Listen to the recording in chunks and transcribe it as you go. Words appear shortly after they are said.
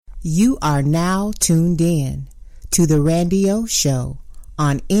You are now tuned in to the Randy-O Show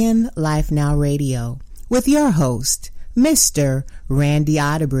on In Life Now Radio with your host, Mr. Randy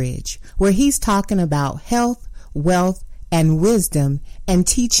Otterbridge, where he's talking about health, wealth, and wisdom and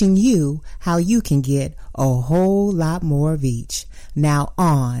teaching you how you can get a whole lot more of each. Now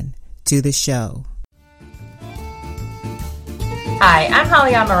on to the show. Hi, I'm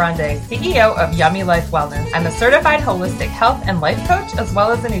Holly Amarande, CEO of Yummy Life Wellness. I'm a certified holistic health and life coach as well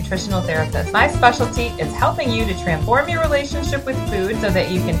as a nutritional therapist. My specialty is helping you to transform your relationship with food so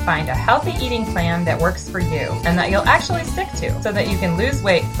that you can find a healthy eating plan that works for you and that you'll actually stick to so that you can lose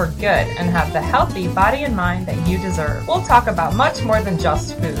weight for good and have the healthy body and mind that you deserve. We'll talk about much more than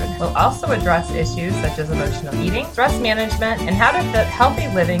just food. We'll also address issues such as emotional eating, stress management, and how to fit healthy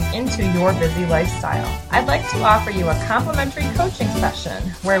living into your busy lifestyle. I'd like to offer you a complimentary coaching session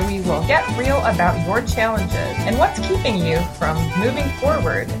where we will get real about your challenges and what's keeping you from moving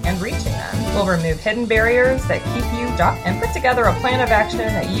forward and reaching them. We'll remove hidden barriers that keep you stuck and put together a plan of action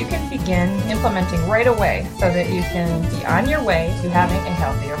that you can begin implementing right away so that you can be on your way to having a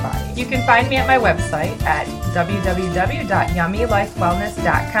healthier body. You can find me at my website at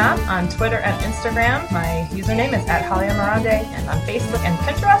www.yummylifewellness.com, on Twitter and Instagram. My username is @HollyAmarande, and on Facebook and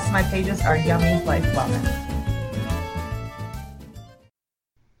Pinterest, my pages are Yummy Life Wellness.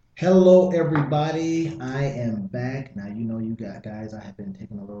 Hello, everybody. I am back. Now, you guys, I have been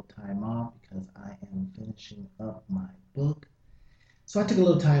taking a little time off because I am finishing up my book. So I took a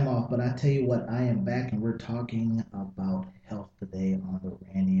little time off, but I tell you what, I am back, and we're talking about health today on the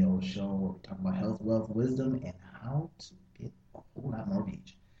Randy-O Show, where we talk about health, wealth, wisdom, and how to get a whole lot more of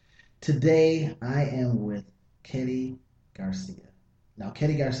each. Today, I am with Ketty Garcia. Now,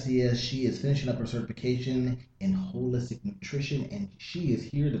 Ketty Garcia, she is finishing up her certification in holistic nutrition, and she is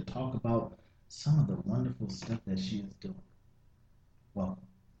here to talk about some of the wonderful stuff that she is doing. Welcome.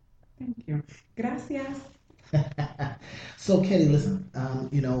 Thank you. Gracias. So, Ketty, listen,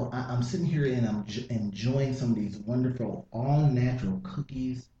 I'm sitting here and I'm enjoying some of these wonderful all-natural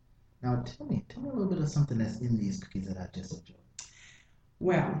cookies. Now, tell me a little bit of something that's in these cookies that I just enjoyed.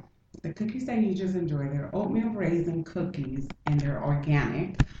 Well, the cookies that you just enjoyed, they're oatmeal raisin cookies, and they're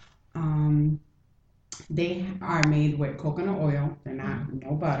organic. They are made with coconut oil. They're not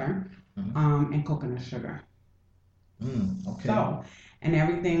no butter, and coconut sugar. Okay. So, and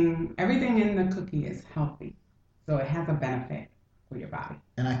everything in the cookie is healthy, so it has a benefit for your body.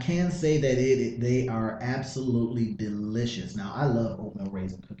 And I can say that they are absolutely delicious. Now, I love oatmeal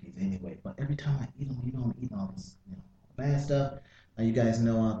raisin cookies anyway, but every time I eat them, I'm eating all this bad stuff. Now, you guys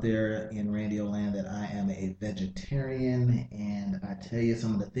know out there in Randy-O land that I am a vegetarian, and I tell you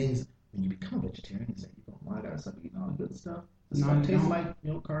some of the things when you become a vegetarian is that you don't want to stop eating all the good stuff. The stuff tastes like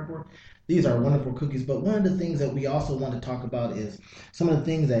cardboard. These are wonderful cookies, but one of the things that we also want to talk about is some of the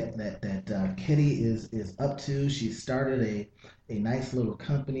things that Ketty is up to. She started a nice little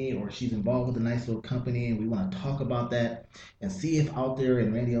company, or she's involved with a nice little company, and we want to talk about that and see if out there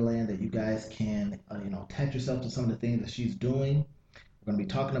in Randy-O land that you guys can attach yourself to some of the things that she's doing. We're going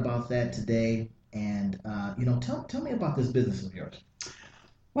to be talking about that today, and tell me about this business of yours.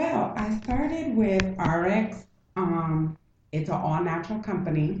 Well, I started with RX. It's an all-natural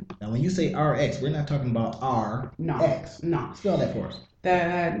company. Now, when you say RX, we're not talking about RX. No. Spell that for us.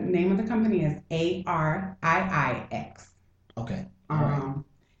 The name of the company is ARIIX. Okay. All right.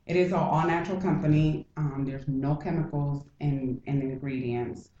 It is an all-natural company. There's no chemicals in the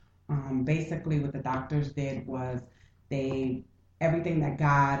ingredients. Basically, what the doctors did was everything that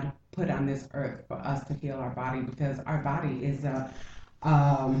God put on this earth for us to heal our body, because our body is a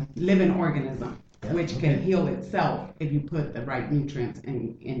living organism, which can heal itself if you put the right nutrients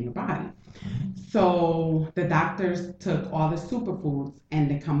in your body. So the doctors took all the superfoods and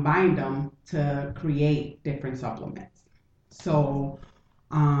they combined them to create different supplements. So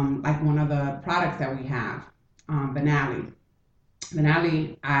like one of the products that we have, Venali.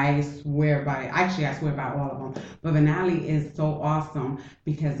 Venali, I swear by all of them, but Venali is so awesome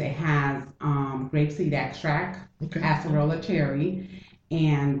because it has grapeseed extract, acerola cherry,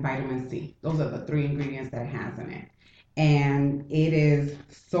 and vitamin C. Those are the 3 ingredients that it has in it. And it is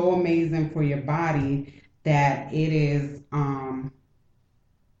so amazing for your body that it is,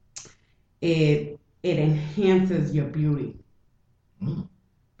 it enhances your beauty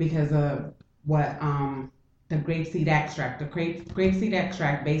because of what, the grapeseed extract. The grapeseed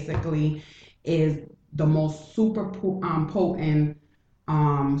extract basically is the most super potent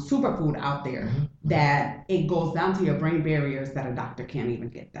superfood out there that it goes down to your brain barriers that a doctor can't even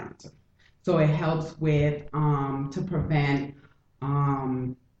get down to. So it helps with to prevent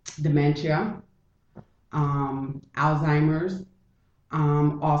dementia, Alzheimer's,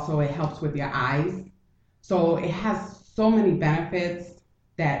 Also, it helps with your eyes. So it has so many benefits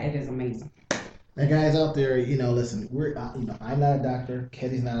that it is amazing. Now, guys out there, listen, we're, I'm not a doctor.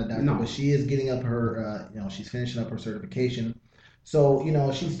 Ketty's not a doctor, No. but she is getting up her, she's finishing up her certification. So,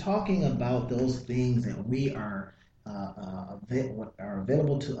 she's talking about those things that we are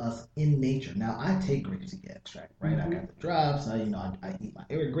available to us in nature. Now, I take grapeseed extract, right? I got the drops. I eat my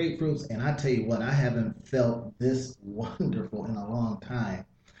grapefruits, and I tell you what, I haven't felt this wonderful in a long time.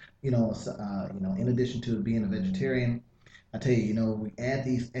 In addition to being a vegetarian, I tell you, we add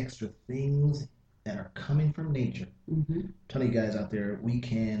these extra things that are coming from nature. I'm telling you guys out there, we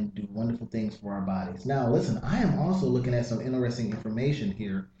can do wonderful things for our bodies. Now, listen, I am also looking at some interesting information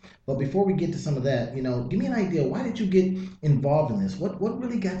here. But before we get to some of that, give me an idea. Why did you get involved in this? What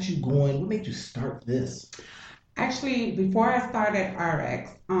really got you going? What made you start this? Actually, before I started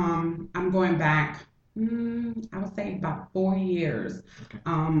RX, I'm going back, I would say about 4 years. Okay.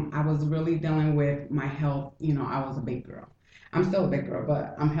 I was really dealing with my health. I was a big girl. I'm still a big girl,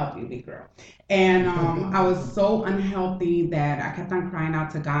 but I'm healthy, big girl. And I was so unhealthy that I kept on crying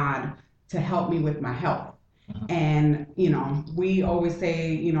out to God to help me with my health. And, we always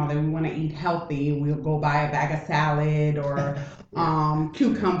say, that we want to eat healthy. We'll go buy a bag of salad or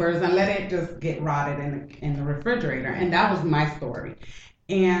cucumbers and let it just get rotted in the refrigerator. And that was my story.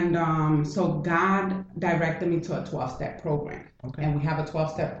 And so God directed me to a 12-step program. Okay. And we have a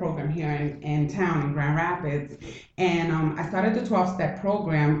 12-step program here in town in Grand Rapids. And I started the 12-step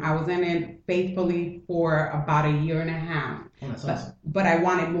program. I was in it faithfully for about 1.5 years. Oh, that's awesome. But I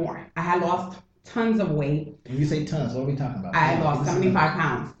wanted more. I had lost tons of weight. When you say tons, what are we talking about? I lost 75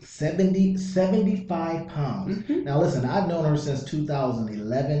 pounds. 75 pounds. Now, listen, I've known her since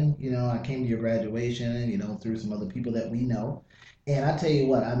 2011. I came to your graduation, through some other people that we know. And I tell you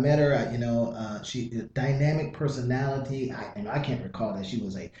what, I met her, she dynamic personality. I can't recall that she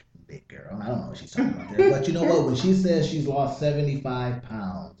was a big girl. I don't know what she's talking about there. But you know what? When she says she's lost 75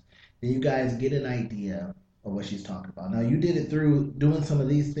 pounds, then you guys get an idea of what she's talking about. Now, you did it through doing some of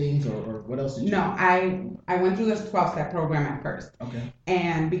these things, or what else did you do? No, I went through this 12-step program at first. Okay.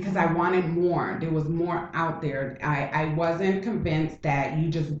 And because I wanted more, there was more out there. I wasn't convinced that you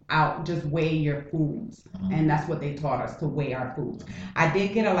just weigh your foods. And that's what they taught us, to weigh our foods. I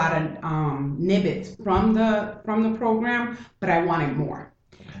did get a lot of nibbits from the program, but I wanted more.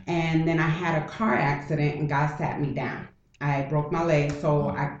 And then I had a car accident and God sat me down. I broke my leg, so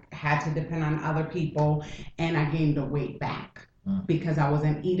I had to depend on other people, and I gained the weight back because I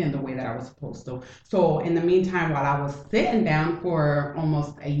wasn't eating the way that I was supposed to. So in the meantime, while I was sitting down for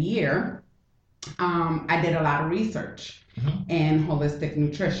almost a year, I did a lot of research in holistic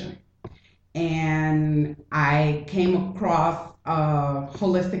nutrition. And I came across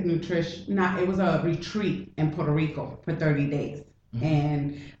holistic nutrition. It was a retreat in Puerto Rico for 30 days.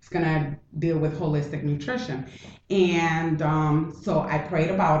 And it's going to deal with holistic nutrition. And so I prayed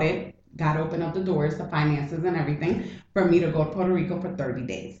about it. God opened up the doors, the finances and everything for me to go to Puerto Rico for 30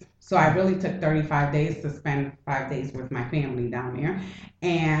 days. So I really took 35 days to spend 5 days with my family down there.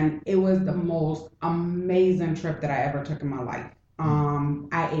 And it was the most amazing trip that I ever took in my life.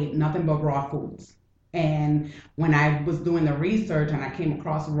 I ate nothing but raw foods. And when I was doing the research and I came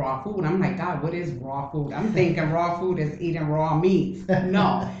across raw food, I'm like, God, what is raw food? I'm thinking raw food is eating raw meats.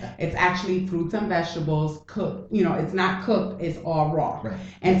 No, it's actually fruits and vegetables cooked. It's not cooked, it's all raw. Right.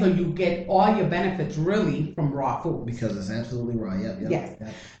 And so you get all your benefits really from raw food. Because it's absolutely raw, Yes.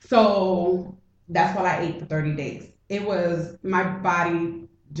 Yep. So that's what I ate for 30 days. It was, my body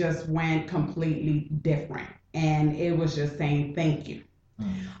just went completely different. And it was just saying, thank you.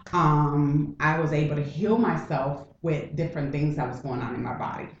 I was able to heal myself with different things that was going on in my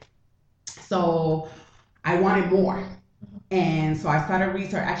body. So I wanted more. And so I started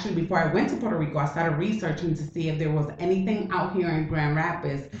research. Actually, before I went to Puerto Rico, I started researching to see if there was anything out here in Grand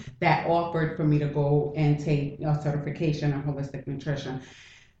Rapids that offered for me to go and take a certification in holistic nutrition.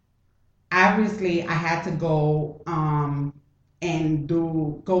 Obviously, I had to go and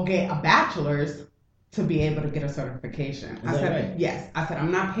go get a bachelor's to be able to get a certification. I said, right? Yes. I said,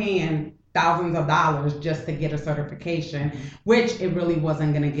 I'm not paying thousands of dollars just to get a certification, which it really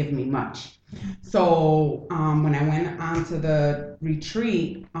wasn't going to give me much. So when I went on to the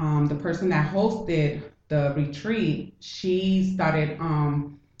retreat, the person that hosted the retreat, she started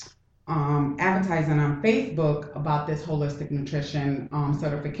advertising on Facebook about this holistic nutrition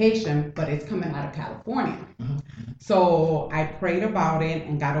certification, but it's coming out of California. So I prayed about it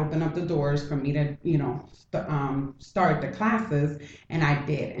and God opened up the doors for me to, start the classes, and I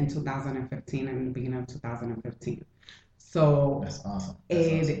did in 2015 and the beginning of 2015. So that's awesome. It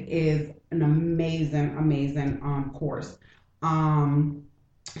is an amazing course.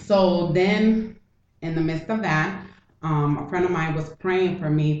 So then, in the midst of that, a friend of mine was praying for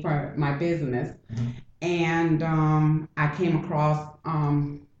me for my business, and I came across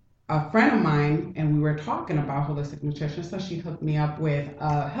a friend of mine, and we were talking about holistic nutrition. So she hooked me up with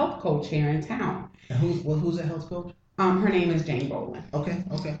a health coach here in town. And who's a health coach? Her name is Jane Boland. Okay.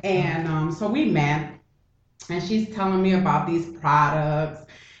 And so we met, and she's telling me about these products.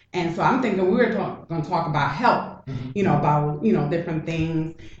 And so I'm thinking we were going to talk about health, about, different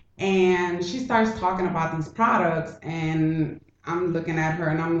things. And she starts talking about these products, and I'm looking at her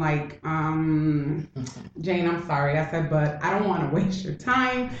and I'm like, Jane, I'm sorry. I said, but I don't want to waste your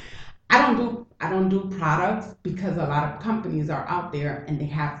time. I don't do products because a lot of companies are out there and they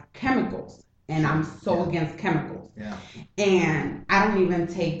have chemicals, and I'm so against chemicals. Yeah. And I don't even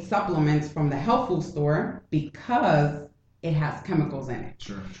take supplements from the health food store because it has chemicals in it.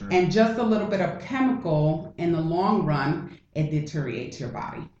 Sure. And just a little bit of chemical in the long run, it deteriorates your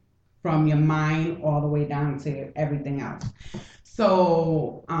body from your mind all the way down to everything else.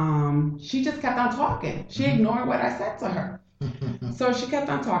 So she just kept on talking. She ignored what I said to her. So she kept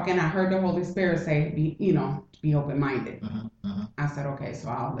on talking. I heard the Holy Spirit say, be open-minded. I said, okay, so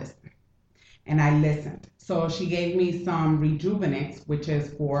I'll listen. And I listened. So she gave me some Rejuvenix, which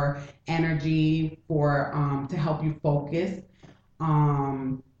is for energy, for to help you focus.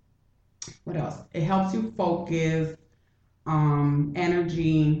 What else? It helps you focus,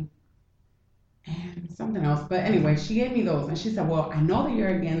 energy, and something else. But anyway, she gave me those, and she said, well, I know that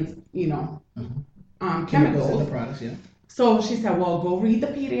you're against, chemicals in the products, yeah. So she said, well, go read the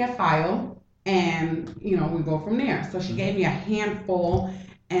PDF file, and, we go from there. So she gave me a handful,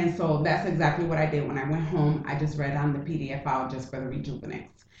 and so that's exactly what I did. When I went home, I just read on the PDF file just for the Rejuvenix.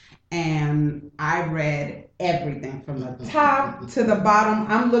 And I read everything from the top to the bottom.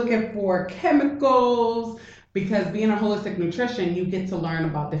 I'm looking for chemicals, because being a holistic nutrition, you get to learn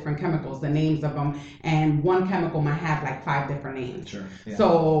about different chemicals, the names of them, and one chemical might have like 5 different names. Sure. Yeah.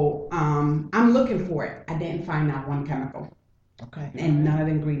 So I'm looking for it. I didn't find that one chemical. Okay. And none of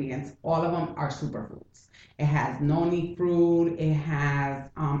the ingredients. All of them are superfoods. It has noni fruit. It has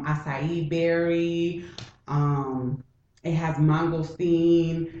acai berry. It has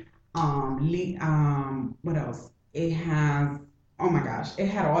mangosteen. What else? It has. Oh my gosh, it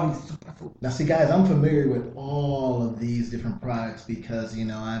had all these superfoods. Now see guys, I'm familiar with all of these different products because,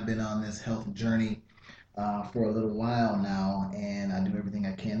 I've been on this health journey for a little while now, and I do everything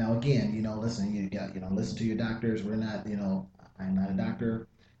I can. Now again, listen, you got, listen to your doctors. We're not, I'm not a doctor.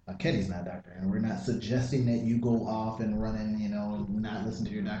 Ketty's not a doctor, and we're not suggesting that you go off and run and, not listen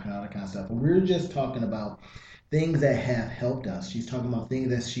to your doctor and all that kind of stuff. But we're just talking about things that have helped us. She's talking about things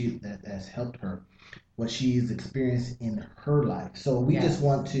that has helped her, what she's experienced in her life. So we just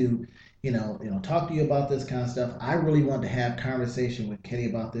want to, talk to you about this kind of stuff. I really want to have conversation with Ketty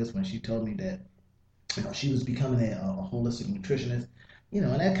about this when she told me that, she was becoming a holistic nutritionist,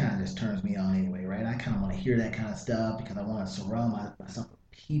 and that kind of just turns me on anyway, right? I kind of want to hear that kind of stuff because I want to surround myself with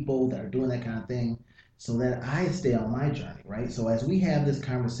people that are doing that kind of thing so that I stay on my journey, right? So as we have this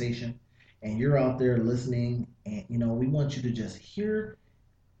conversation and you're out there listening, and, we want you to just hear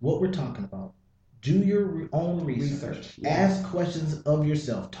what we're talking about. Do your own research. Ask questions of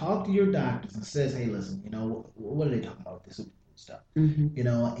yourself. Talk to your doctors and says, hey, listen, what are they talking about with this stuff? And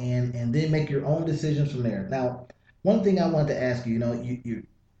then make your own decisions from there. Now, one thing I wanted to ask you,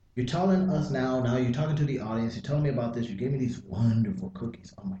 you're telling us now you're talking to the audience, you're telling me about this, you gave me these wonderful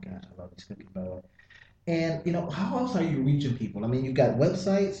cookies. Oh my gosh, I love these cookies, by the way. And, how else are you reaching people? I mean, you've got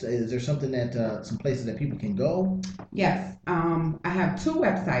websites. Is there something that, some places that people can go? Yes. I have 2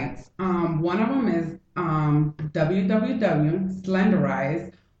 websites. One of them is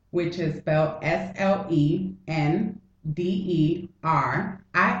www.slenderize, which is spelled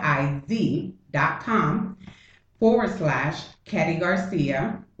SLENDERIIZ.com /Ketty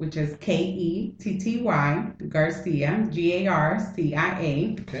Garcia, which is KETTY Garcia, GARCIA.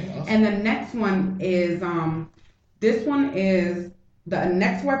 Okay, awesome. And the next one is the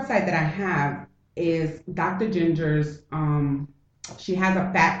next website that I have is Dr. Ginger's. She has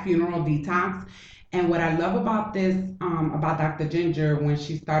a fat funeral detox. And what I love about this, about Dr. Ginger, when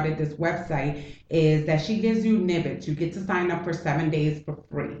she started this website, is that she gives you nibbits. You get to sign up for 7 days for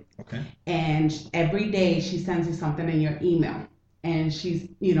free. Okay. And every day she sends you something in your email. And she's,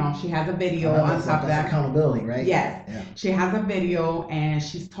 she has a video on top of that. That's accountability, right? Yes. Yeah. She has a video, and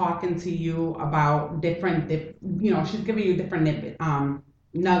she's talking to you about different, she's giving you different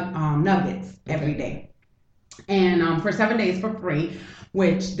nuggets every day. And for 7 days for free,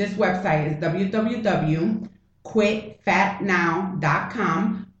 which this website is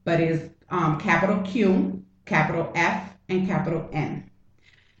www.quitfatnow.com, but is capital Q, capital F, and capital N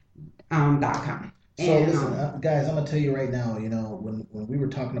 .com. So listen, guys, I'm gonna tell you right now. When we were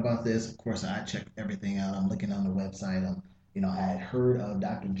talking about this, of course, I checked everything out. I'm looking on the website. I had heard of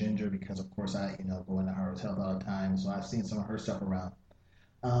Dr. Ginger because, of course, I go into Harvard's Health all the time, so I've seen some of her stuff around.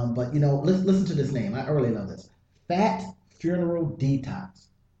 But listen to this name. I really love this. Fat Funeral Detox.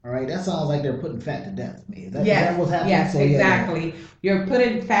 All right, that sounds like they're putting fat to death to me. Is that what's happening? Yes, so, exactly. Yeah. You're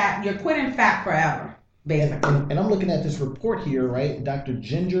quitting fat forever, basically. And I'm looking at this report here, right? Dr.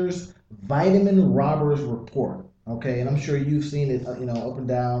 Ginger's Vitamin Robbers Report. Okay, and I'm sure you've seen it, up and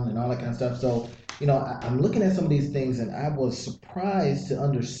down and all that kind of stuff. So, I'm looking at some of these things, and I was surprised to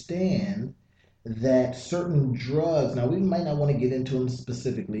understand that certain drugs, now we might not want to get into them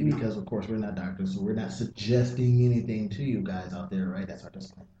specifically because, of course, we're not doctors, so we're not suggesting anything to you guys out there, right? That's our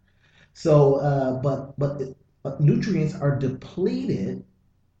disclaimer. So, but nutrients are depleted.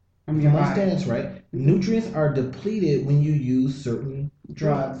 From my stance, right? Nutrients are depleted when you use certain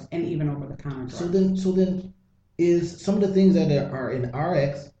drugs and even over-the-counter drugs. So then, is some of the things that are in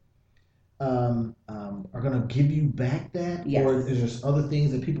RX are going to give you back that? Yes. Or is there other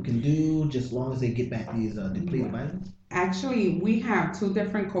things that people can do just as long as they get back these depleted vitamins? Actually, we have two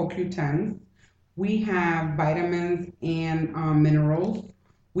different CoQ10s. We have vitamins and minerals.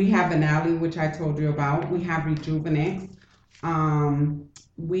 We have Vanillin, which I told you about. We have Rejuvenex.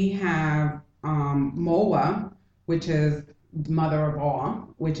 We have MOA, which is mother of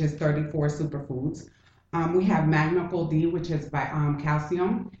all, which is 34 superfoods. We have Magnicol D, which is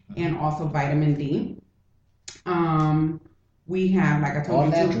calcium, and also vitamin D. We have, like I told all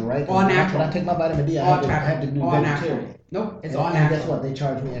you, natural, right? All natural. When I take my vitamin D, I have to do all vegetarian. Natural. Nope, it's and, all and natural. guess what? They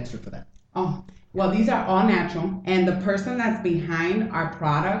charge me extra for that. Oh, well, these are all natural, and the person that's behind our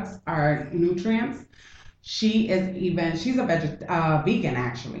products, our nutrients, she's a vegan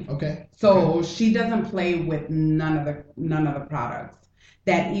actually. Okay. So she doesn't play with none of the products.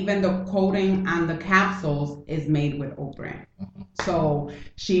 That even the coating on the capsules is made with oat bran. Mm-hmm. So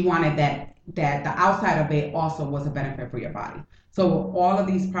she wanted that the outside of it also was a benefit for your body. So all of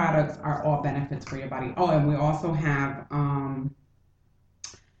these products are all benefits for your body. Oh, and we also have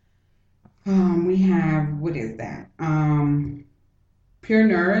what is that? Pure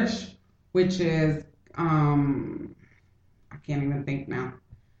Nourish, which is I can't even think now.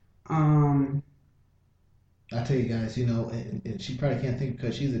 I tell you guys, and she probably can't think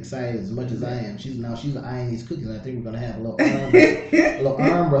because she's excited as much as I am. She's eyeing these cookies, and I think we're gonna have a little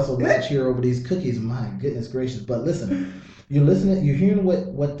arm wrestle match here over these cookies. My goodness gracious! But listen, you're hearing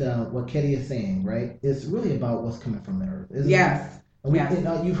what Ketty is saying, right? It's really about what's coming from the earth, isn't it? Yes.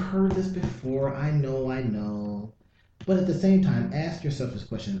 You've heard this before. I know. But at the same time, ask yourself this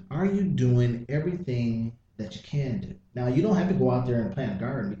question: are you doing everything that you can do? Now, you don't have to go out there and plant a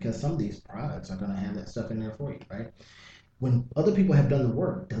garden because some of these products are going to have that stuff in there for you, right? When other people have done the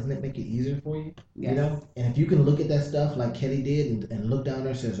work, doesn't it make it easier for you? Yes. And if you can look at that stuff like Ketty did and look down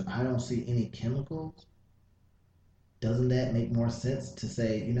there and says, I don't see any chemicals, doesn't that make more sense to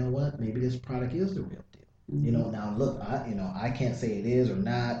say, you know what, maybe this product is the real deal? Mm-hmm. Now look, I can't say it is or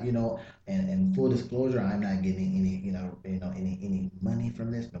not, and full disclosure, I'm not getting any money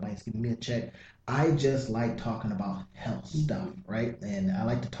from this. Nobody's giving me a check. I just like talking about health stuff, right? And I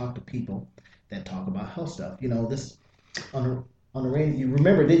like to talk to people that talk about health stuff. This on the radio, you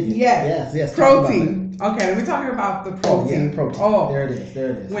remember, didn't you? Yes. Protein. Okay, we're talking about the protein. Oh, yeah, protein. Oh, there it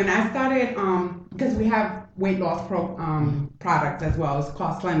is. When I started, because we have weight loss products as well. It's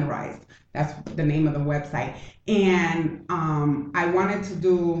called Slenderize. That's the name of the website. And I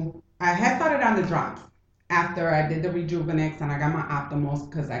had started on the drops after I did the Rejuvenex and I got my Optimals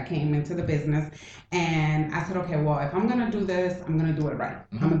because I came into the business. And I said, okay, well, if I'm going to do this, I'm going to do it right.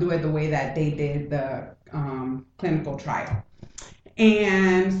 Mm-hmm. I'm going to do it the way that they did the clinical trial.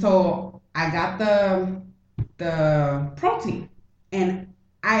 And so I got the protein. And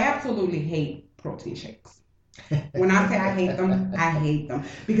I absolutely hate protein shakes. When I say I hate them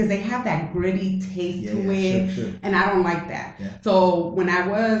because they have that gritty taste to it, sure. And I don't like that. Yeah. So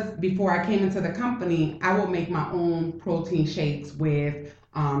before I came into the company, I would make my own protein shakes with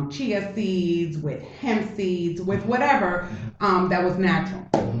chia seeds, with hemp seeds, with whatever that was natural.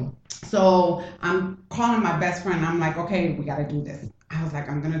 Mm-hmm. So I'm calling my best friend. I'm like, okay, we got to do this. I was like,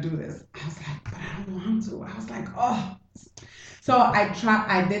 I'm going to do this. I was like, but I don't want to. I was like, oh. So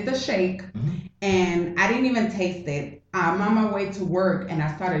I did the shake, and I didn't even taste it. I'm on my way to work, and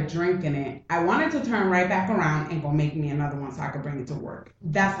I started drinking it. I wanted to turn right back around and go make me another one so I could bring it to work.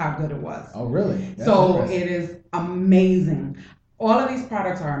 That's how good it was. Oh, really? So it is amazing. All of these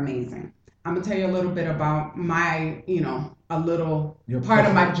products are amazing. I'm going to tell you a little bit about my, a little Your part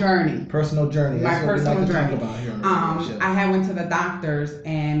of my journey. Personal journey. That's My what personal we like to journey. talk about here on the show. I had went to the doctors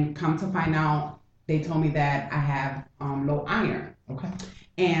and come to find out, they told me that I have low iron. Okay.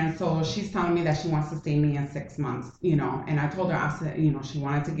 And so she's telling me that she wants to see me in 6 months, and I told her, I said, she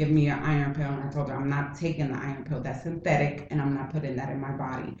wanted to give me an iron pill, and I told her I'm not taking the iron pill. That's synthetic, and I'm not putting that in my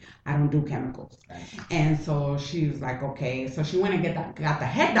body. I don't do chemicals. Right. And so she was like, okay. So she went and got the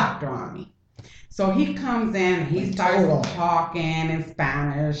head doctor on me. So he comes in, he starts talking in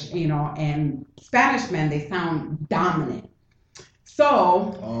Spanish, and Spanish men, they sound dominant.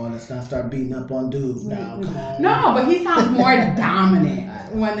 So. Oh, let's not start beating up on dudes now. Come on. No, but he sounds more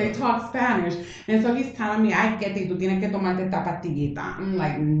dominant when they talk Spanish. And so he's telling me, ay, Ketty, tú tienes que tomarte esta pastillita. I'm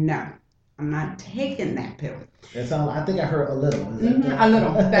like, no, I'm not taking that pill. I think I heard a little.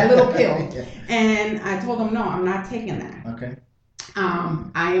 That little pill. Yeah. And I told him, no, I'm not taking that. Okay.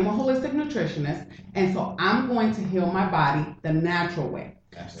 I am a holistic nutritionist, and so I'm going to heal my body the natural way.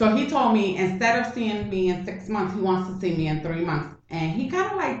 Gotcha. So he told me, instead of seeing me in 6 months, he wants to see me in 3 months. And he kind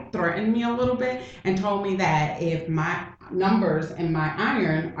of like threatened me a little bit and told me that if my numbers and my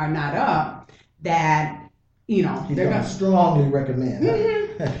iron are not up, that, he's they're going to strongly recommend.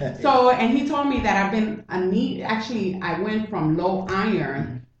 Mm-hmm. So, and he told me that I've been I went from low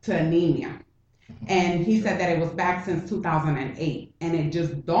iron to anemia. And he said that it was back since 2008. And it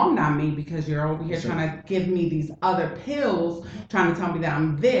just dawned on me, because you're over here trying to give me these other pills, trying to tell me that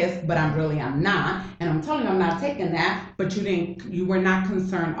I'm this, but I'm not. And I'm telling you I'm not taking that, but you were not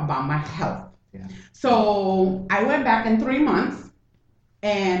concerned about my health. Yeah. So I went back in 3 months,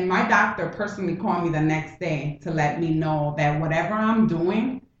 and my doctor personally called me the next day to let me know that whatever I'm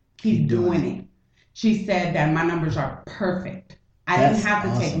doing, keep doing it. She said that my numbers are perfect. I didn't have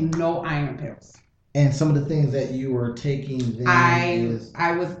to take no iron pills. And some of the things that you were taking then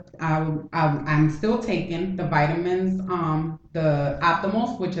I'm still taking the vitamins, the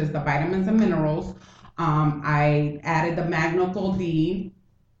Optimals, which is the vitamins and minerals. I added the Magnocal D,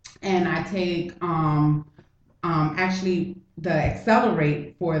 and I take actually the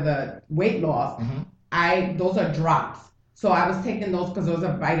Accelerate for the weight loss. Mm-hmm. Those are drops. So I was taking those because those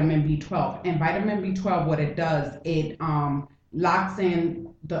are vitamin B12. And vitamin B12, what it does, it locks in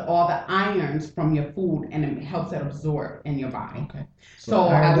all the irons from your food, and it helps it absorb in your body. Okay. So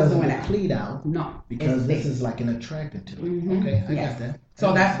I was doing that. Deplete out. No. Because this is like an attractant to it. Mm-hmm. Okay, I got that.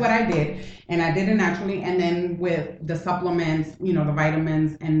 So that's what I did. And I did it naturally. And then with the supplements, the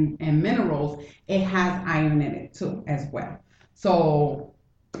vitamins and minerals, it has iron in it too as well. So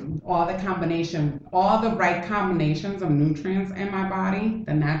all the right combinations of nutrients in my body,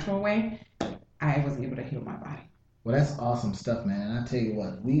 the natural way, I was able to heal my body. Well, that's awesome stuff, man. And I tell you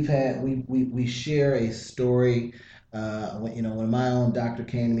what, we share a story. When my own doctor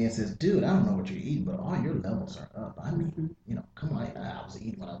came to me and says, "Dude, I don't know what you're eating, but all your levels are up." I mean, come on, I was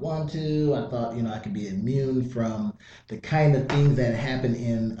eating what I wanted to. I thought, I could be immune from the kind of things that happen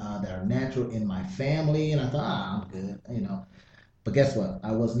that are natural in my family, and I thought, I'm good, But guess what?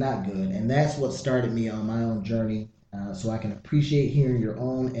 I was not good, and that's what started me on my own journey. So I can appreciate hearing your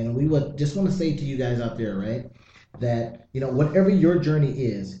own, and we would just want to say to you guys out there, right? That, whatever your journey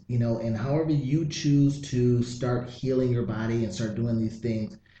is, and however you choose to start healing your body and start doing these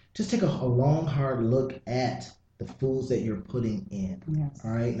things, just take a long, hard look at the foods that you're putting in. Yes.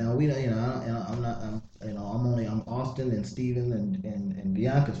 All right. Now I'm Austin and Stephen and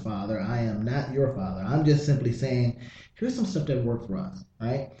Bianca's father. I am not your father. I'm just simply saying, here's some stuff that worked for us. All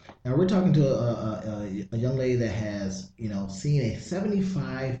right. Now we're talking to a young lady that has, seen a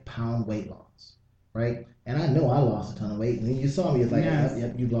 75-pound weight loss. Right. And I know I lost a ton of weight. And when you saw me, it's like,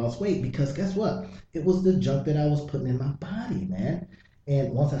 yep, you lost weight. Because guess what? It was the junk that I was putting in my body, man.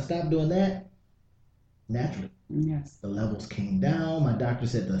 And once I stopped doing that, naturally, the levels came down. My doctor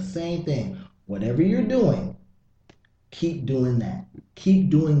said the same thing. Whatever you're doing, keep doing that. Keep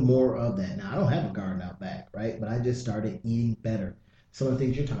doing more of that. Now, I don't have a garden out back, right? But I just started eating better. Some of the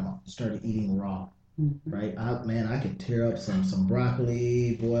things you're talking about, started eating raw. Mm-hmm. Right, I could tear up some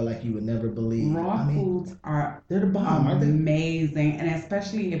broccoli, boy, like you would never believe. Raw foods they're the bomb, aren't they? Amazing, and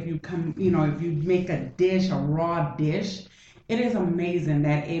especially if you if you make a raw dish, it is amazing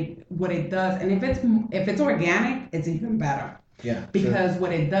what it does, and if it's organic, it's even better. Yeah, because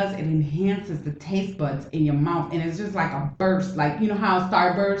what it does, it enhances the taste buds in your mouth, and it's just like a burst, like how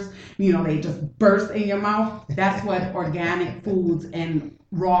Starburst, they just burst in your mouth. That's what organic foods and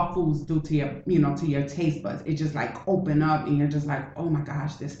raw foods do to your, to your taste buds. It just like open up, and you're just like, oh my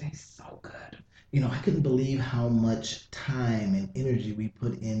gosh, this tastes so good. I couldn't believe how much time and energy we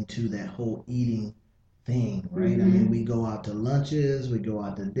put into that whole eating thing, right? Mm-hmm. I mean, we go out to lunches, we go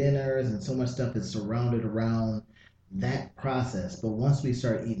out to dinners, and so much stuff is surrounded around that process. But once we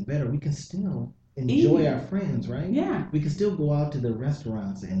start eating better, we can still enjoy our friends, right? Yeah. We can still go out to the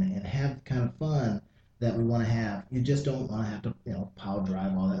restaurants and have the kind of fun that we want to have. You just don't want to have to, power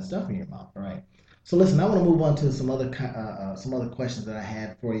drive all that stuff in your mouth, all right? So listen, I want to move on to some other questions that I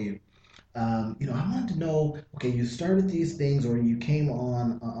had for you. I wanted to know, okay, you started these things, or you came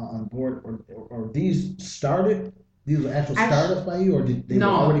on board, or these were actual startups by you, or they were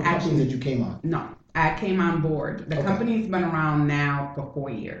already companies that you came on? No, I came on board. The company's been around now for 4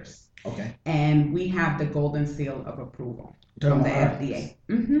 years. Okay. And we have the golden seal of approval from the FDA.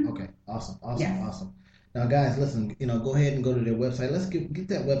 Mm-hmm. Okay, awesome. Now, guys, listen, go ahead and go to their website. Let's get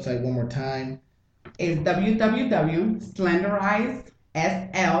that website one more time. It's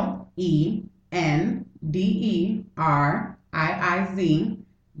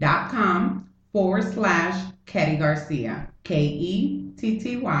Garcia. Ketty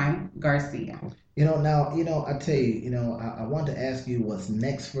Garcia. Now, I tell you, I want to ask you what's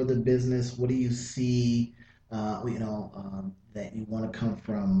next for the business. What do you see, that you want to come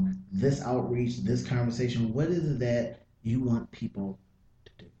from this outreach, this conversation? What is it that you want people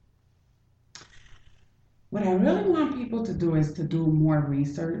to do? What I really want people to do is to do more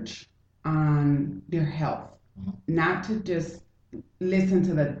research on their health, not to just listen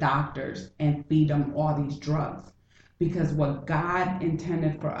to the doctors and feed them all these drugs. Because what God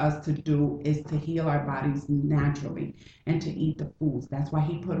intended for us to do is to heal our bodies naturally and to eat the foods. That's why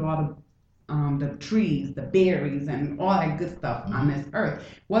He put all the trees, the berries, and all that good stuff on this earth,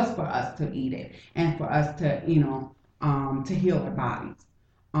 was for us to eat it and for us to, to heal our bodies.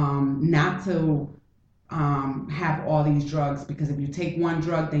 Not to have all these drugs, because if you take one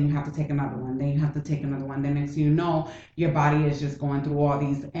drug, then you have to take another one, then you have to take another one. Then next thing you know, your body is just going through all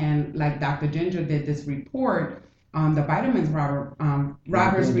these. And like Dr. Ginger did this report, the vitamins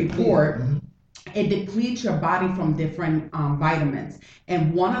Roberts report, it depletes your body from different vitamins.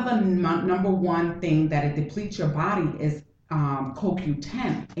 And one of the number one thing that it depletes your body is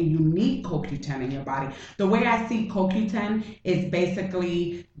CoQ10, and you need CoQ10 in your body. The way I see CoQ10 is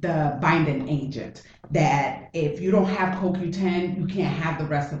basically the binding agent, that if you don't have CoQ10, you can't have the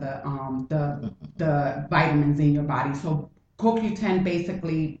rest of the vitamins in your body. So CoQ10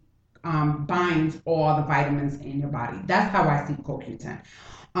 basically binds all the vitamins in your body. That's how I see CoQ10.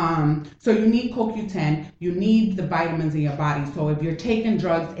 So you need CoQ10, you need the vitamins in your body. So if you're taking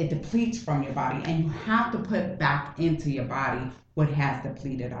drugs, it depletes from your body, and you have to put back into your body what has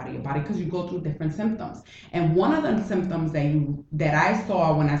depleted out of your body, because you go through different symptoms. And one of the symptoms that I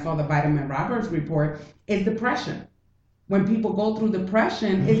saw when I saw the Vitamin Roberts report is depression. When people go through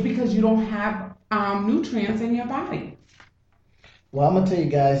depression, it's because you don't have nutrients in your body. Well, I'm gonna tell you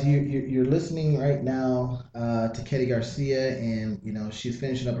guys, you're listening right now to Ketty Garcia, and she's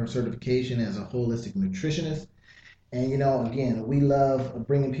finishing up her certification as a holistic nutritionist. And again, we love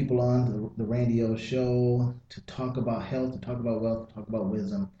bringing people on the Randy O Show to talk about health, to talk about wealth, to talk about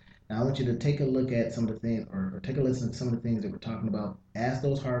wisdom. Now, I want you to take a look at some of the things, or take a listen to some of the things that we're talking about. Ask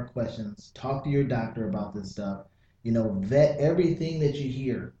those hard questions. Talk to your doctor about this stuff. Vet everything that you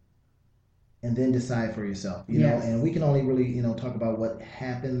hear, and then decide for yourself, Yes. And we can only really, talk about what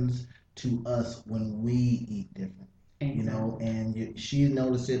happens to us when we eat different, Exactly. And she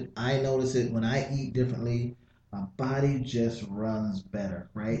noticed it, I notice it. When I eat differently, my body just runs better,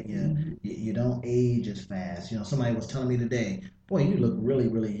 right? You don't age as fast. Somebody was telling me today, boy, you look really,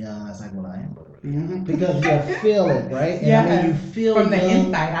 really young. I was like, well, I am really young. Because you feel it, right? And when you feel from the young,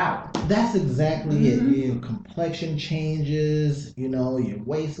 inside out. That's exactly it. Your complexion changes, your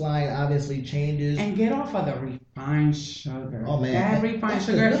waistline obviously changes. And get off of the refined sugar. Oh man, that refined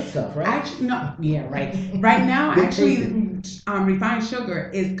sugar. The good stuff, right? Actually, no, yeah, right. Right now, refined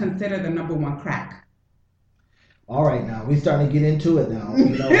sugar is considered the number one crack. All right, now we're starting to get into it now.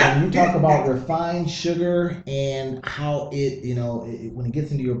 When you talk about refined sugar and how it, when it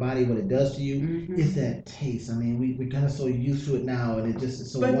gets into your body, what it does to you, it's that taste. I mean, we're kind of so used to it now, and it just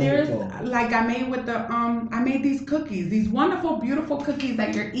is so wonderful. But there's, like I made with I made these cookies, these wonderful, beautiful cookies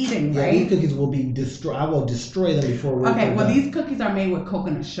that you're eating, right? Yeah, these cookies will be destroyed. I will destroy them before we're Okay, well, done. these cookies are made with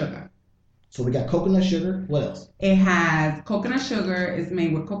coconut sugar. So we got coconut sugar. What else? It has coconut sugar. It's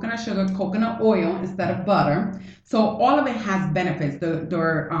made with coconut sugar, coconut oil instead of butter. So all of it has benefits.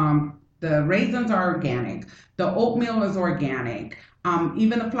 The raisins are organic. The oatmeal is organic.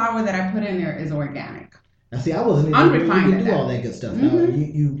 Even the flour that I put in there is organic. Now, see, I wasn't even Unrefined. You can do all that good stuff. Now,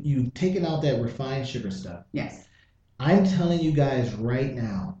 you've taken out that refined sugar stuff. Yes. I'm telling you guys right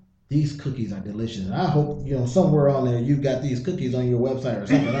now, these cookies are delicious. And I hope, somewhere on there you've got these cookies on your website or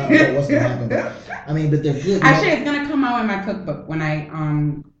something. I don't know what's going to happen. But they're good. Actually, it's going to come out in my cookbook when I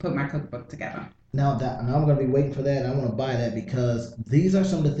put my cookbook together. Now I'm going to be waiting for that. And I want to buy that because these are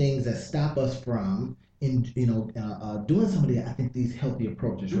some of the things that stop us from doing some of the, I think, these healthy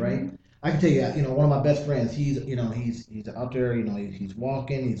approaches, right? Mm-hmm. I can tell you, one of my best friends, he's out there, he's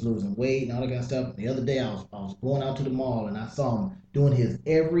walking, he's losing weight and all that kind of stuff. The other day I was going out to the mall and I saw him doing his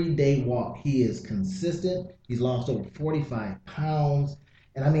everyday walk. He is consistent. He's lost over 45 pounds.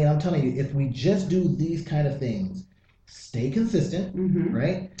 And I mean, I'm telling you, if we just do these kind of things, stay consistent, mm-hmm.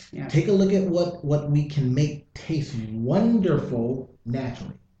 right? Yeah. Take a look at what we can make taste wonderful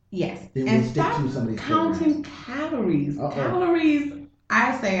naturally. Yes. Then and we'll stick stop to some of these counting calories. Uh-oh. Calories,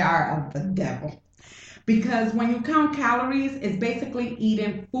 I say, are of the devil. Because when you count calories, it's basically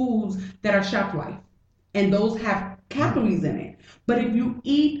eating foods that are shelf life. And those have calories in it. But if you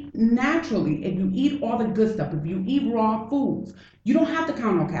eat naturally, if you eat all the good stuff, if you eat raw foods, you don't have to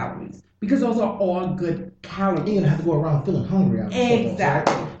count no calories. Because those are all good calories. You're going to have to go around feeling hungry.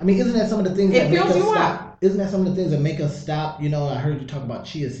 Exactly. Right? I mean, isn't that some of the things that make us stop? Up. Isn't that some of the things that make us stop? I heard you talk about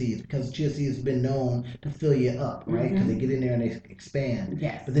chia seeds because chia seeds have been known to fill you up, right? Because mm-hmm. they get in there and they expand.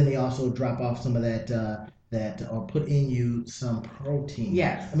 Yes. But then they also drop off some of that or put in you some protein.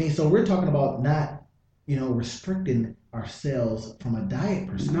 Yes. I mean, so we're talking about not, restricting ourselves from a diet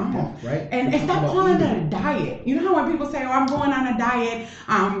perspective, no. right? And stop calling that a diet. You know how when people say, I'm going on a diet,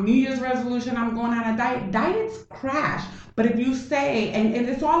 New Year's resolution, I'm going on a diet. Diets crash. But if you say, and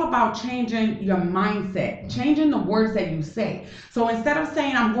it's all about changing your mindset, changing the words that you say. So instead of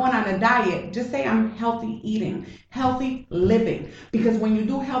saying I'm going on a diet, just say I'm healthy eating, healthy living. Because when you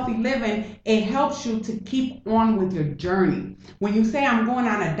do healthy living, it helps you to keep on with your journey. When you say I'm going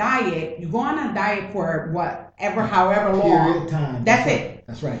on a diet, you go on a diet for however long. Period of time. That's it.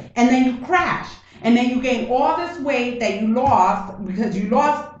 That's right. And then you crash. And then you gain all this weight that you lost because you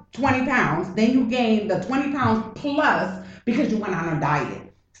lost 20 pounds. Then you gain the 20 pounds plus because you went on a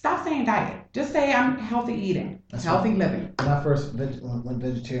diet. Stop saying diet. Just say I'm healthy eating, that's healthy right. living. When I first went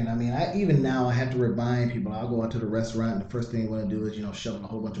vegetarian, I mean, even now I have to remind people. I'll go out to the restaurant and the first thing I want to do is, shove a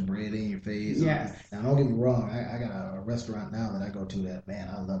whole bunch of bread in your face. Yes. Now, don't get me wrong. I got a restaurant now that I go to that, man,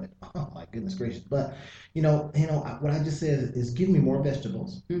 I love it. Oh, my goodness gracious. But, what I just said is give me more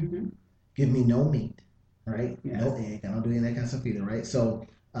vegetables. Mm-hmm. Give me no meat, right? Yes. No egg. I don't do any of that kind of stuff either, right? So,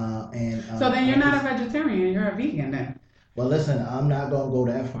 so then you're not a vegetarian. You're a vegan then. Well, listen, I'm not going to go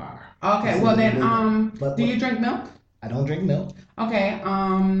that far. Okay, well then, do you drink milk? I don't drink milk. Okay,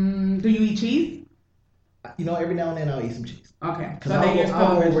 do you eat cheese? Every now and then I'll eat some cheese. Okay, so then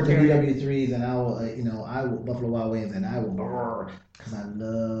I'll go over to BW3s and I will, Buffalo Wild Wings and I will because I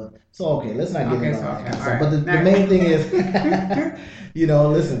love. So okay, let's not get into all that. Right. But the main thing is,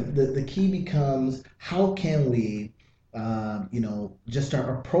 listen, the key becomes how can we, just start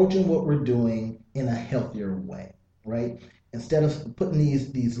approaching what we're doing in a healthier way. Right? Instead of putting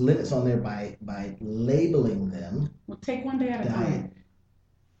these limits on there by labeling them. Well, take one day at a time.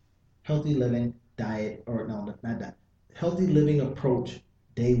 Healthy living, diet, or no, not diet. Healthy living approach,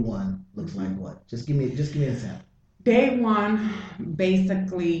 day one looks like what? Just give me an example. Day one,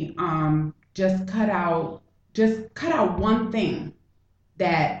 basically, just cut out one thing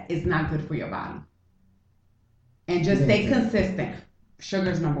that is not good for your body. And just stay consistent.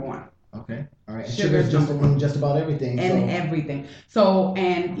 Sugar's number one. Okay. All right. Sugar's just about everything. Everything. So,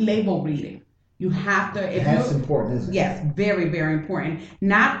 and label reading. You have to. That's important, isn't it? Yes, very, very important.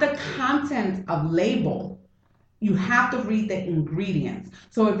 Not the content of label. You have to read the ingredients.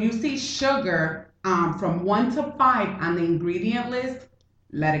 So if you see sugar from 1 to 5 on the ingredient list,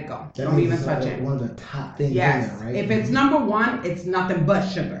 let it go. Don't even touch it. One of the top things. Yes. In there, right? If it's number 1, it's nothing but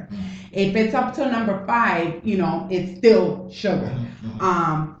sugar. Mm-hmm. If it's up to number 5, it's still sugar.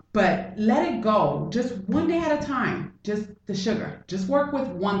 Mm-hmm. But let it go. Just one day at a time. Just the sugar. Just work with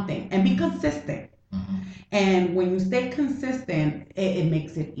one thing and be consistent. Mm-hmm. And when you stay consistent, it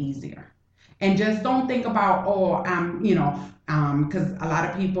makes it easier. And just don't think about, because a lot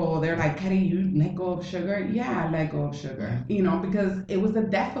of people, they're like, Ketty, you let go of sugar? Yeah, I let go of sugar, because it was the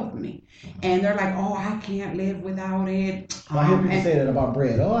death of me. And they're like, oh, I can't live without it. I hear people say that about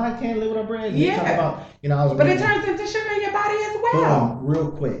bread. Oh, I can't live without bread. Yeah. Talk about, but it turns into sugar in your body as well.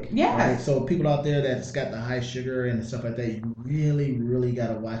 Real quick. Yeah. Right? So people out there that's got the high sugar and stuff like that, you really, really got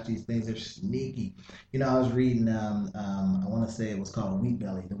to watch these things. They're sneaky. I was reading, I want to say it was called Wheat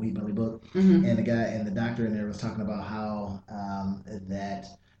Belly, the Wheat Belly book. Mm-hmm. And the guy and the doctor in there was talking about how that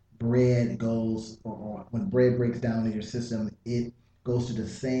bread goes, or when bread breaks down in your system, it goes to the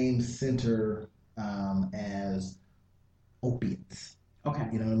same center as opiates. Okay.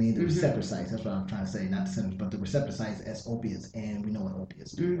 You know what I mean? The receptor sites. That's what I'm trying to say. Not the centers, but the receptor sites as opiates. And we know what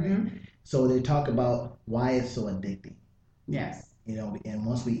opiates do, right? So they talk about why it's so addicting. Yes. And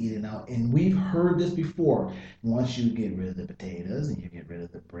once we eat it out, and we've heard this before, once you get rid of the potatoes and you get rid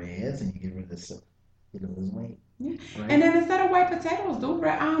of the breads and you get rid of the soup, you lose weight. Yeah. Right? And then instead of white potatoes, do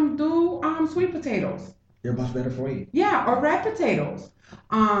sweet potatoes. They're much better for you. Yeah, or red potatoes.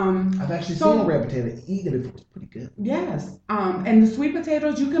 I've actually seen a red potato. Eat it before. It's pretty good. Yes. And the sweet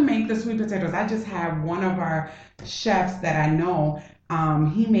potatoes, you can make the sweet potatoes. I just have one of our chefs that I know.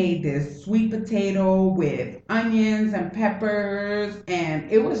 He made this sweet potato with onions and peppers, and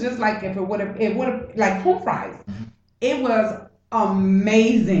it was just like if it would have like home fries. Mm-hmm. It was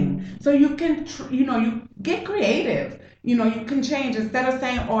amazing. So you can, you get creative. You can change instead of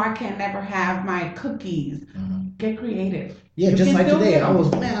saying, "Oh, I can't never have my cookies." Mm-hmm. Get creative. Yeah, just like today, I was,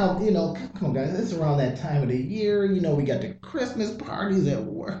 come on, guys, it's around that time of the year. We got the Christmas parties at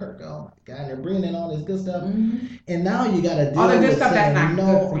work. Oh my God, they're bringing in all this good stuff, mm-hmm. and now you got to deal all the good with stuff saying, that's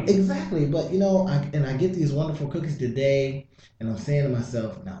not good for you. Exactly. But I get these wonderful cookies today, and I'm saying to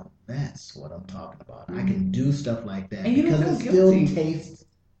myself, now that's what I'm talking about. Mm-hmm. I can do stuff like that and because it still tastes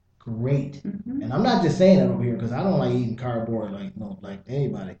great. Mm-hmm. And I'm not just saying that over here because I don't like eating cardboard like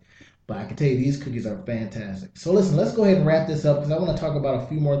anybody. But I can tell you these cookies are fantastic. So listen, let's go ahead and wrap this up because I want to talk about a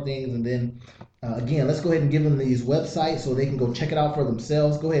few more things. And then, again, let's go ahead and give them these websites so they can go check it out for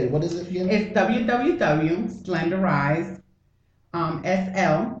themselves. Go ahead. What is it again? It's www.slenderize,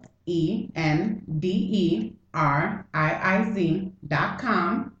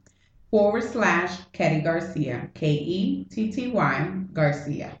 SLENDERIZ.com/Ketty Garcia, Ketty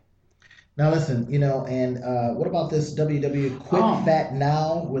Garcia. Now listen, and what about this www Quit Fat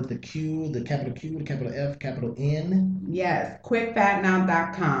Now with the Q, the capital Q, the capital F, capital N? Yes,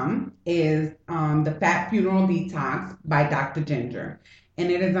 quitfatnow.com is the Fat Funeral Detox by Dr. Ginger.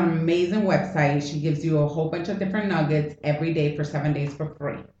 And it is an amazing website. She gives you a whole bunch of different nuggets every day for 7 days for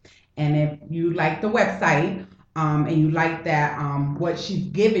free. And if you like the website and you like that what she's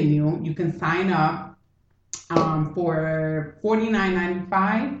giving you, you can sign up for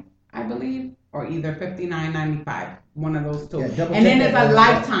 $49.95. I believe, or either $59.95, one of those two. Yeah, and then there's a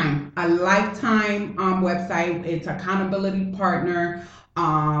lifetime website. It's accountability partner.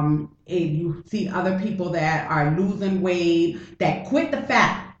 You see other people that are losing weight, that quit the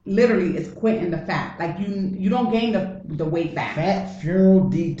fat. Literally, it's quitting the fat. Like you don't gain the weight back. Fat Funeral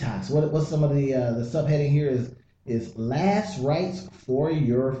Detox. What's some of the subheading here is last rites for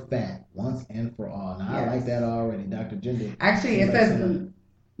your fat once and for all. Now yes. I like that already, Dr. Ginger. Actually, it says.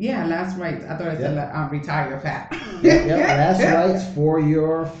 Yeah, last rites. I thought it said retire fat. Yep. Last rites for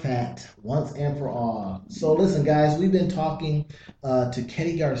your fat once and for all. So listen, guys, we've been talking to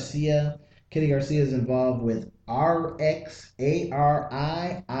Ketty Garcia. Ketty Garcia is involved with RX,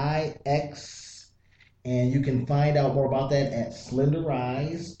 ARIIX, and you can find out more about that at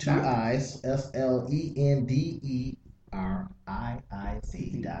Slenderize, 2 I's,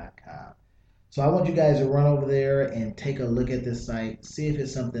 SLENDERIIZ.com. So I want you guys to run over there and take a look at this site, see if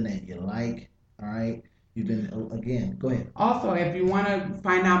it's something that you like. All right. Go ahead. Also, if you want to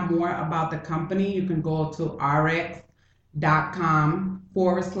find out more about the company, you can go to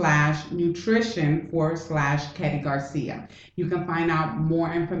rx.com/nutrition/Ketty Garcia. You can find out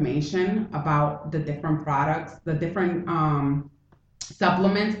more information about the different products, the different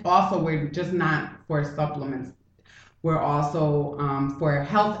supplements. Also, we're just not for supplements. We're also for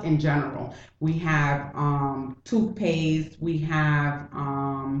health in general. We have toothpaste. We have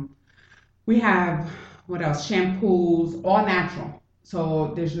what else? Shampoos, all natural.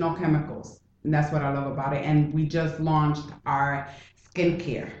 So there's no chemicals. And that's what I love about it. And we just launched our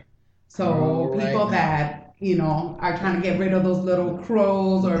skincare. So people that are trying to get rid of those little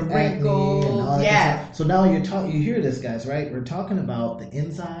crows or wrinkles. Yeah. So now you hear this, guys, right? We're talking about the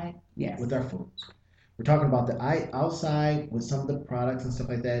inside with our foods. We're talking about the outside with some of the products and stuff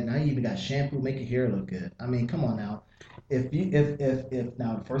like that. Now you even got shampoo, make your hair look good. I mean, come on now. If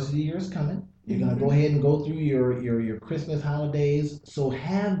now the first of the year is coming, you're gonna go ahead and go through your Christmas holidays. So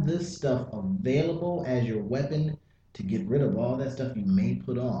have this stuff available as your weapon to get rid of all that stuff you may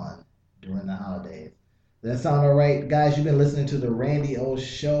put on during the holidays. Does that sound all right, guys? You've been listening to the Randy O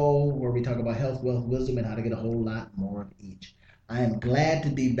Show, where we talk about health, wealth, wisdom, and how to get a whole lot more of each. I am glad to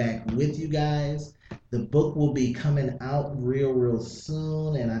be back with you guys. The book will be coming out real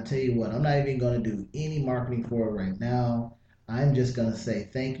soon, and I tell you what, I'm not even going to do any marketing for it right now. I'm just going to say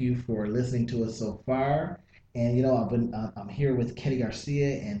thank you for listening to us so far. And I'm here with Ketty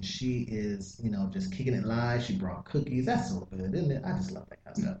Garcia, and she is just kicking it live. She brought cookies. That's so good, isn't it? I just love that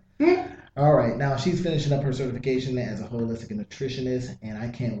kind of stuff. All right, now she's finishing up her certification as a holistic nutritionist, and I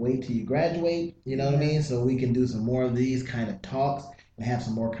can't wait till you graduate. You know what I mean? So we can do some more of these kind of talks and have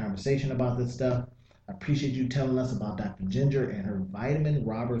some more conversation about this stuff. I appreciate you telling us about Dr. Ginger and her Vitamin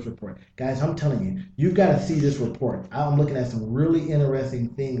Roberts report. Guys, I'm telling you, you've got to see this report. I'm looking at some really interesting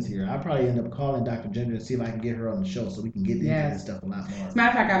things here. I'll probably end up calling Dr. Ginger and see if I can get her on the show so we can get into this stuff a lot more. As a matter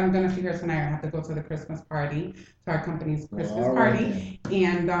of fact, I'm going to see her tonight. I have to go to the Christmas party, to our company's Christmas party,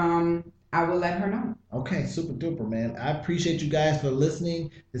 and I will let her know. Okay, super duper, man. I appreciate you guys for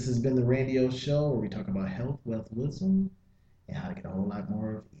listening. This has been the Randy O Show, where we talk about health, wealth, wisdom, and how to get a whole lot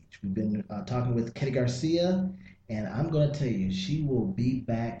more of each. We've been talking with Ketty Garcia, and I'm going to tell you, she will be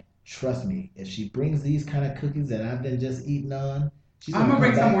back. Trust me, if she brings these kind of cookies that I've been just eating on, I'm going to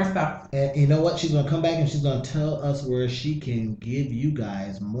bring some more stuff. And you know what? She's going to come back and she's going to tell us where she can give you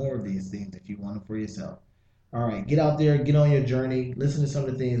guys more of these things if you want them for yourself. All right, get out there, get on your journey, listen to some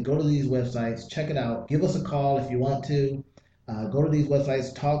of the things, go to these websites, check it out. Give us a call if you want to. Go to these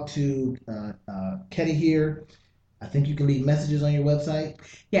websites, talk to Ketty here. I think you can leave messages on your website.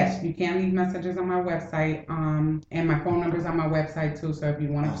 Yes, you can leave messages on my website, and my phone number is on my website too. So if you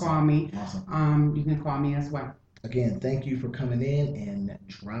want to call me, you can call me as well. Again, thank you for coming in and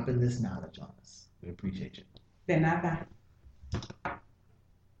dropping this knowledge on us. We appreciate you. De nada.